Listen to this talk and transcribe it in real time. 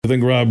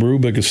think Rob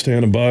Rubick is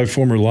standing by,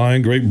 former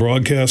Lion, great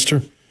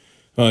broadcaster.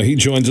 He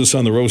joins us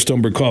on the Roast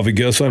Umber Coffee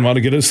Guest Line. I want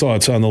to get his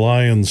thoughts on the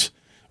Lions'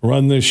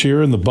 run this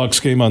year and the Bucks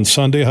game on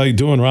Sunday. How you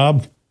doing,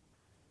 Rob?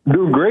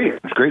 Doing great.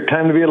 It's a great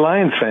time to be a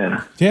Lions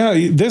fan. Yeah,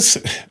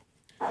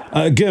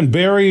 again,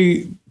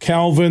 Barry,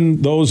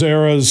 Calvin, those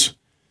eras,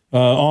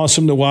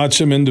 awesome to watch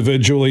them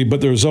individually, but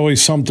there's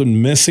always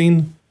something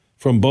missing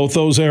from both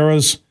those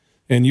eras.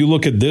 And you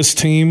look at this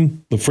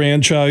team, the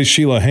franchise,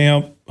 Sheila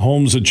Hamp,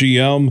 Holmes, the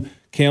GM,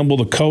 Campbell,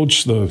 the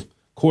coach, the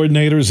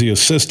coordinators, the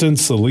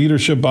assistants, the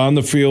leadership on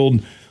the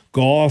field,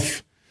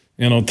 Goff,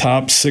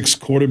 top 6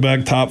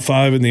 quarterback, top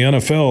 5 in the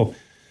NFL.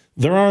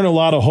 There aren't a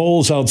lot of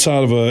holes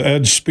outside of an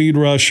edge speed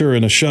rusher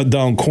and a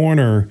shutdown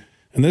corner,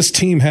 and this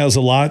team has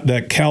a lot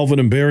that Calvin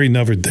and Barry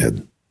never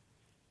did.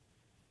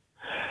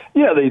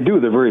 Yeah, they do.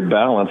 They're very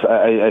balanced.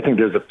 I think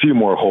there's a few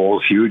more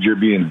holes. Huge. You're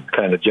being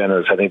kind of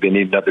generous. I think they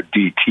need another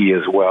DT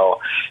as well,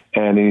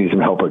 and they need some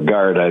help at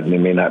guard. They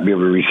may not be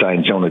able to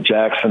re-sign Jonah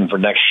Jackson for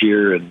next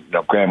year, and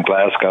Graham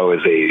Glasgow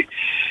is a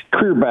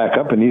career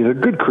backup, and he's a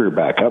good career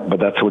backup, but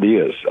that's what he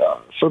is.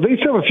 So they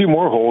still have a few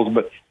more holes,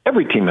 but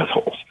every team has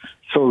holes.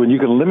 So when you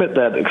can limit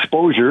that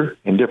exposure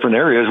in different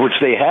areas, which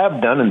they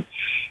have done, and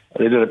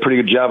they did a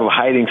pretty good job of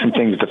hiding some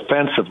things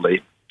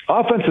defensively,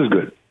 offense is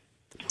good.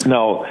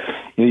 Now,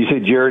 you say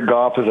Jared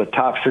Goff is a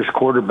top 6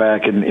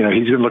 quarterback, and he's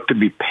going to look to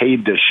be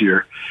paid this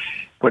year.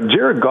 What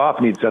Jared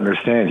Goff needs to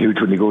understand, huge,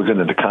 when he goes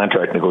into the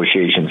contract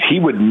negotiations, he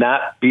would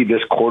not be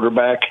this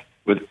quarterback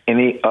with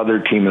any other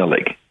team in the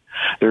league.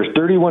 There's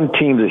 31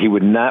 teams that he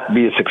would not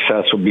be as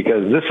successful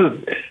because this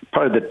is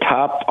probably the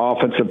top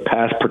offensive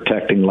pass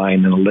protecting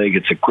line in the league.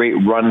 It's a great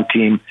run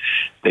team.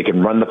 They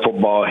can run the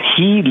football.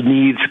 He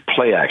needs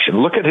play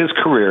action. Look at his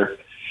career.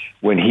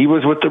 When he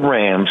was with the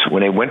Rams,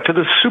 when they went to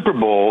the Super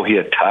Bowl, he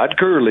had Todd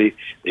Gurley.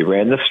 They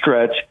ran the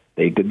stretch.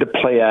 They did the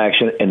play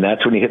action, and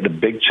that's when he hit the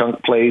big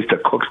chunk plays to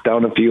Cooks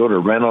down the field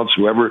or Reynolds,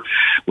 whoever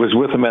was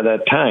with him at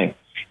that time.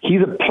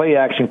 He's a play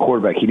action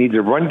quarterback. He needs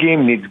a run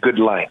game. He needs a good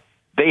line.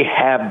 They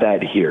have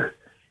that here.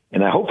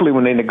 And hopefully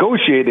when they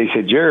negotiate, they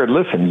say, Jared,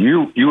 listen,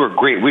 you are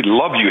great. We'd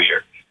love you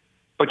here.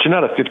 But you're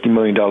not a $50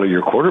 million a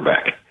year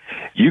quarterback.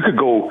 You could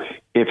go,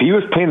 if he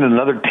was playing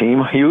another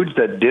team, huge,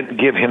 that didn't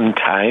give him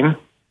time,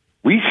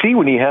 we see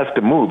when he has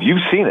to move.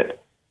 You've seen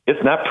it.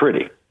 It's not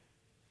pretty.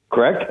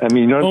 Correct? I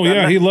mean,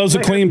 he loves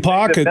a clean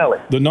pocket.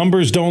 The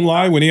numbers don't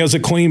lie. When he has a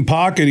clean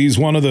pocket, he's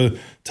one of the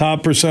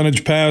top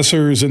percentage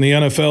passers in the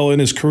NFL in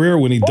his career.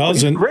 When he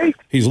doesn't,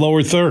 he's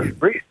lower third.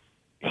 Great.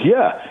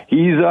 Yeah,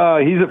 he's a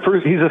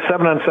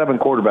 7-on-7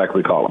 quarterback,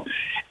 we call him.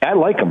 I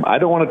like him. I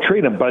don't want to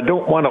trade him, but I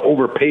don't want to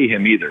overpay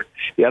him either.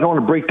 I don't want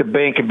to break the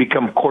bank and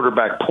become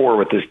quarterback poor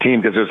with this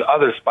team because there's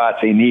other spots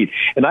they need.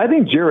 And I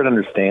think Jared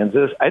understands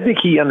this. I think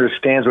he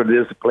understands what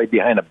it is to play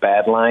behind a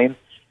bad line,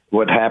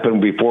 what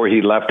happened before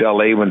he left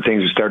L.A. when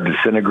things started to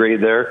disintegrate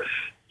there.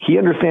 He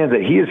understands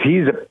that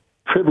he's a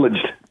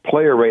privileged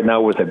player right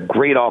now with a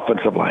great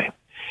offensive line.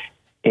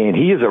 And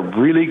he is a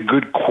really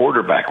good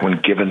quarterback when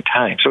given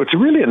time. So it's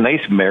really a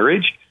nice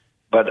marriage.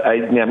 But I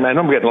know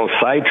I'm getting a little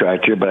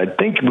sidetracked here, but I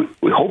think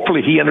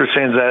hopefully he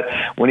understands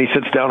that when he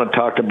sits down and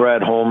talks to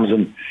Brad Holmes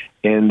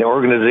and the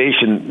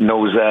organization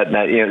knows that.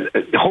 And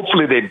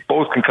hopefully they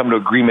both can come to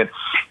agreement.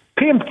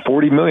 Pay him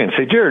 $40 million.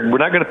 Say, Jared, we're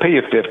not going to pay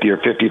you $50 or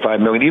 $55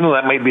 million, even though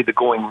that might be the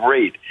going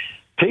rate.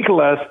 Take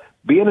less.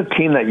 Be in a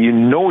team that you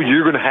know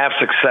you're going to have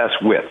success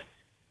with.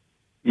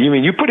 You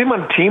mean you put him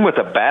on a team with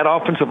a bad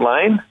offensive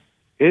line?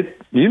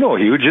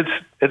 Huge.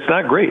 It's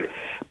not great.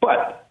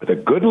 But with a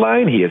good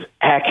line, he is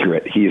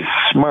accurate. He is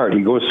smart.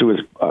 He goes through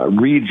his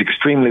reads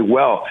extremely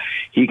well.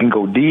 He can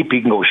go deep.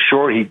 He can go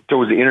short. He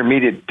throws the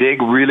intermediate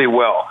dig really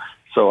well.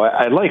 So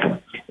I like him.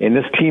 And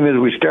this team, as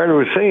we started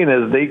with saying,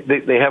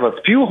 is they have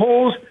a few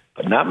holes,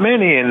 but not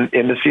many in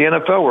the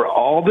NFL where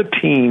all the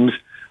teams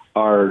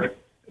are,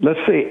 let's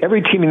say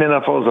every team in the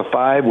NFL is a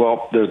 5.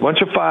 Well, there's a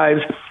bunch of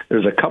 5s.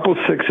 There's a couple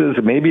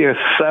 6s, maybe a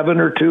 7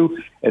 or 2,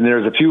 and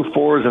there's a few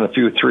 4s and a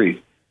few 3s.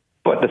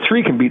 But the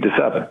 3 can beat the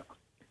 7.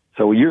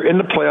 So you're in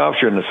the playoffs.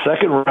 You're in the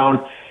second round.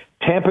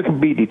 Tampa can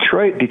beat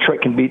Detroit.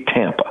 Detroit can beat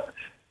Tampa.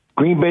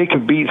 Green Bay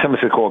can beat.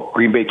 Somebody said,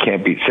 Green Bay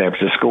can't beat San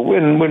Francisco.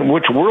 In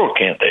which world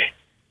can't they?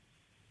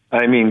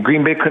 I mean,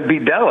 Green Bay couldn't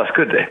beat Dallas,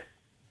 could they?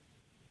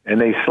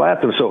 And they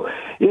slapped them. So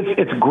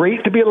it's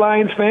great to be a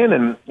Lions fan.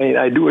 And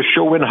I do a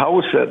show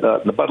in-house at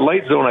the Bud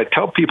Light Zone. I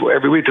tell people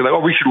every week, they're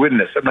like, we should win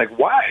this. I'm like,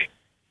 why?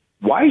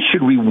 Why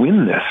should we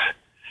win this?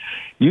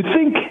 You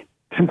think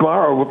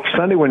tomorrow or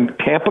Sunday when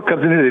Tampa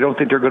comes in here, they don't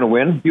think they're going to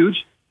win?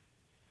 Huge?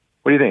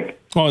 What do you think?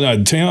 Oh,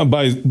 no,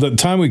 by the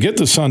time we get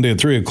to Sunday at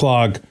 3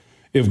 o'clock,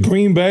 if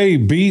Green Bay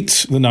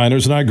beats the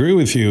Niners, and I agree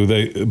with you,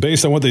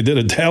 based on what they did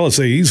at Dallas,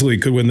 they easily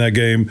could win that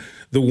game.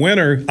 The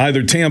winner,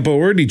 either Tampa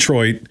or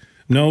Detroit,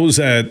 knows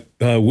that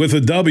with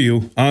a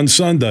W on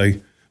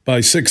Sunday by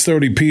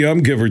 6:30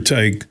 p.m., give or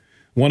take,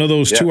 one of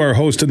those two are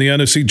hosting the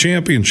NFC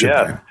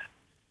Championship.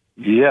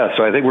 Yeah,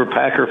 so I think we're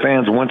Packer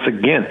fans once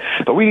again.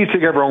 But we need to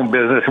take care of our own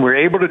business, and we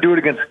were able to do it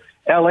against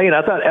L.A., and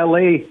I thought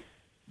L.A.,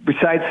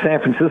 besides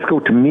San Francisco,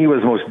 to me was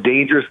the most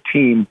dangerous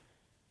team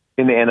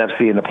in the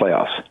NFC in the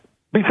playoffs.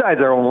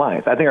 Besides our own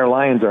Lions. I think our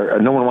Lions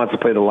no one wants to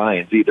play the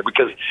Lions either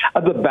because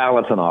of the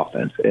balance on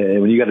offense.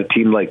 And when you got a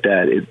team like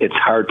that, it's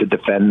hard to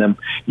defend them.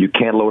 You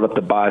can't load up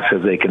the box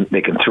because they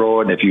can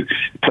throw it. And if you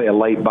play a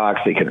light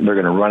box, they're going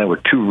to run it with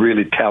two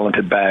really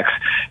talented backs.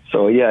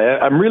 So, yeah,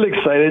 I'm really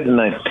excited.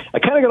 And I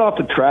kind of got off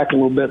the track a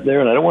little bit there.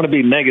 And I don't want to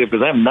be negative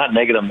because I'm not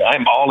negative.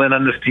 I'm all in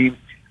on this team.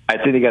 I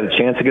think they got a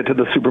chance to get to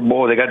the Super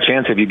Bowl. They got a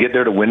chance if you get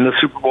there to win the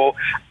Super Bowl.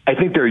 I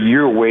think they're a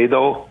year away,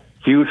 though.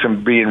 Huge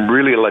from being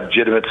really a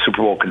legitimate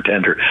Super Bowl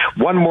contender.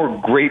 One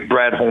more great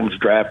Brad Holmes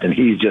draft, and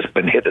he's just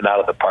been hitting out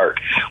of the park.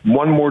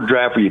 One more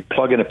draft where you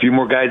plug in a few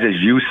more guys, as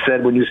you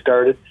said when you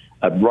started,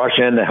 rush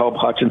in to help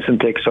Hutchinson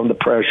take some of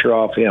the pressure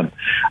off him.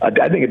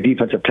 I think a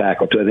defensive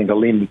tackle, too. I think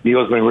Aleem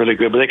McNeil's been really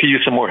good, but they could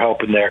use some more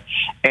help in there.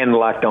 And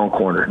lockdown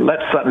corner. Let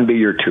Sutton be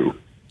your two.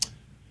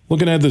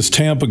 Looking at this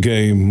Tampa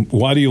game,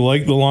 why do you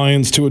like the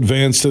Lions to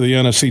advance to the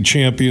NFC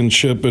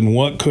Championship, and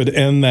what could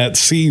end that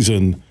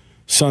season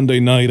Sunday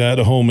night at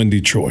home in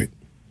Detroit?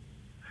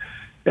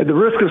 At the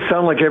risk of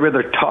sounding like every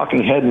other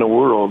talking head in the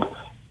world,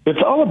 it's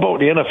all about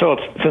the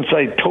NFL. Since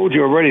I told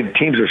you already, the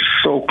teams are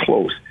so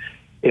close.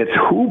 It's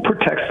who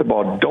protects the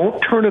ball. Don't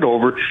turn it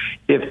over.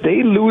 If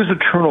they lose a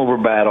turnover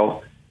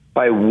battle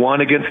by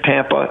 1 against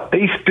Tampa,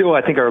 they still,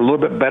 I think, are a little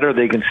bit better.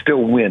 They can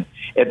still win.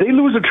 If they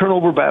lose a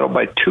turnover battle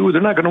by 2,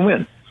 they're not going to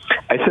win.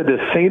 I said the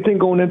same thing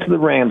going into the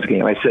Rams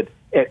game. I said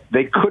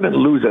they couldn't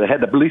lose it. They had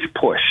to at least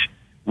push.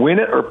 Win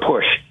it or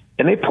push.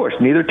 And they pushed.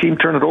 Neither team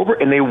turned it over,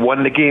 and they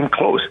won the game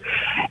close.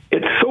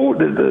 It's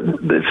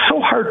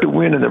so hard to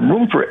win, and the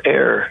room for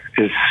error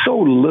is so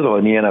little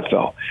in the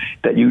NFL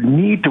that you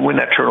need to win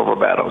that turnover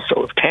battle.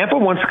 So if Tampa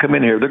wants to come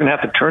in here, they're going to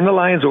have to turn the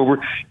Lions over,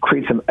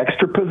 create some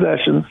extra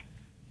possessions,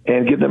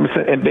 and give them.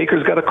 And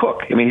Baker's got to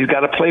cook. I mean, he's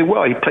got to play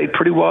well. He played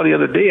pretty well the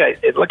other day.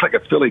 It looked like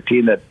a Philly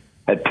team that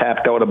had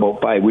tapped out about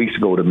 5 weeks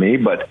ago to me,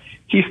 but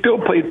he still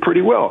played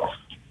pretty well.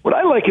 What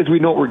I like is we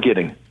know what we're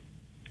getting.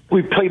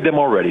 We've played them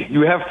already.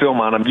 You have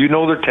film on them. You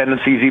know their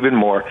tendencies even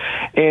more.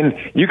 And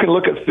you can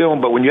look at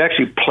film, but when you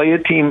actually play a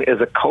team as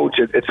a coach,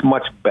 it's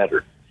much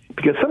better.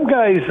 Because some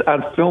guys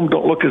on film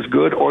don't look as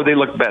good or they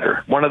look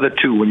better. One of the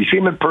two. When you see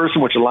them in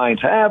person, which the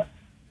Lions have,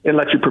 it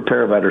lets you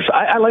prepare better. So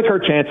I like our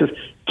chances.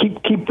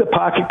 Keep the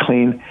pocket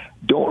clean.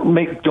 Don't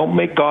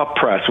make Goff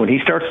press. When he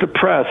starts to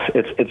press,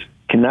 it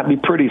cannot be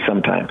pretty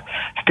sometimes.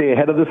 Stay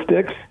ahead of the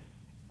sticks.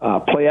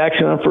 Play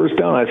action on first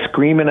down.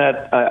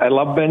 I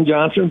love Ben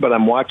Johnson, but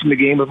I'm watching the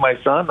game with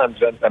my son. I'm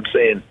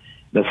saying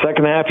the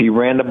second half he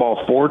ran the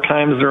ball 4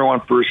 times there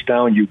on first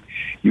down.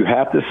 You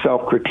have to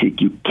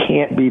self-critique. You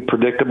can't be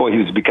predictable. He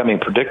was becoming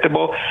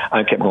predictable.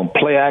 I kept going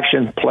play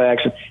action.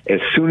 As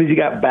soon as he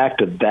got back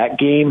to that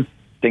game,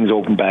 things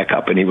opened back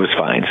up and he was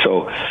fine.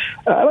 So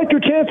I like their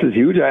chances,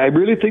 huge. I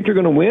really think they're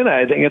going to win.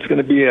 I think it's going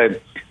to be a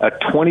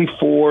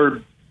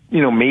 24.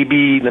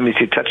 Maybe, let me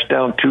see,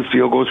 touchdown, 2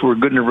 field goals. We're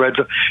good in the red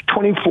zone.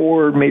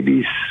 24,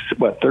 maybe,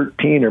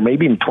 13, or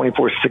maybe even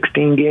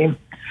 24-16 game.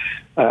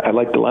 I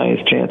like the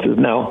Lions' chances.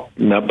 No,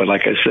 but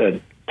like I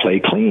said, play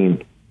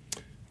clean.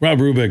 Rob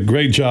Rubick,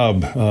 great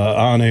job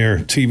on air,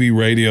 TV,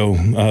 radio.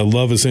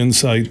 Love his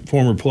insight,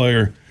 former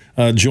player,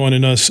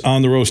 joining us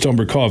on the Roast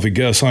Umber Coffee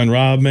guest line.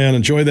 Rob, man,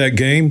 enjoy that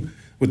game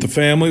with the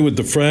family, with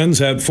the friends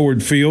at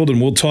Ford Field,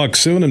 and we'll talk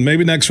soon. And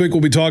maybe next week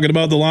we'll be talking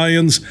about the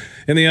Lions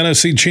in the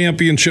NFC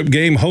Championship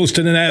game,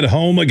 hosting it at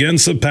home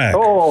against the Pack.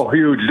 Oh,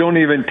 huge. Don't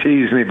even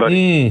tease me,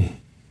 buddy.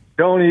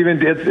 Don't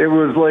even. It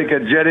was like a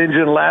jet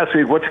engine last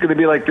week. What's it going to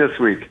be like this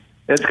week?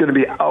 It's going to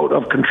be out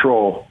of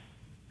control.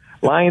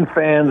 Lion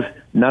fans,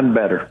 none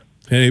better.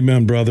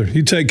 Amen, brother.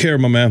 You take care,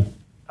 my man.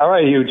 All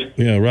right, huge.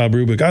 Yeah, Rob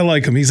Rubick. I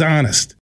like him. He's honest.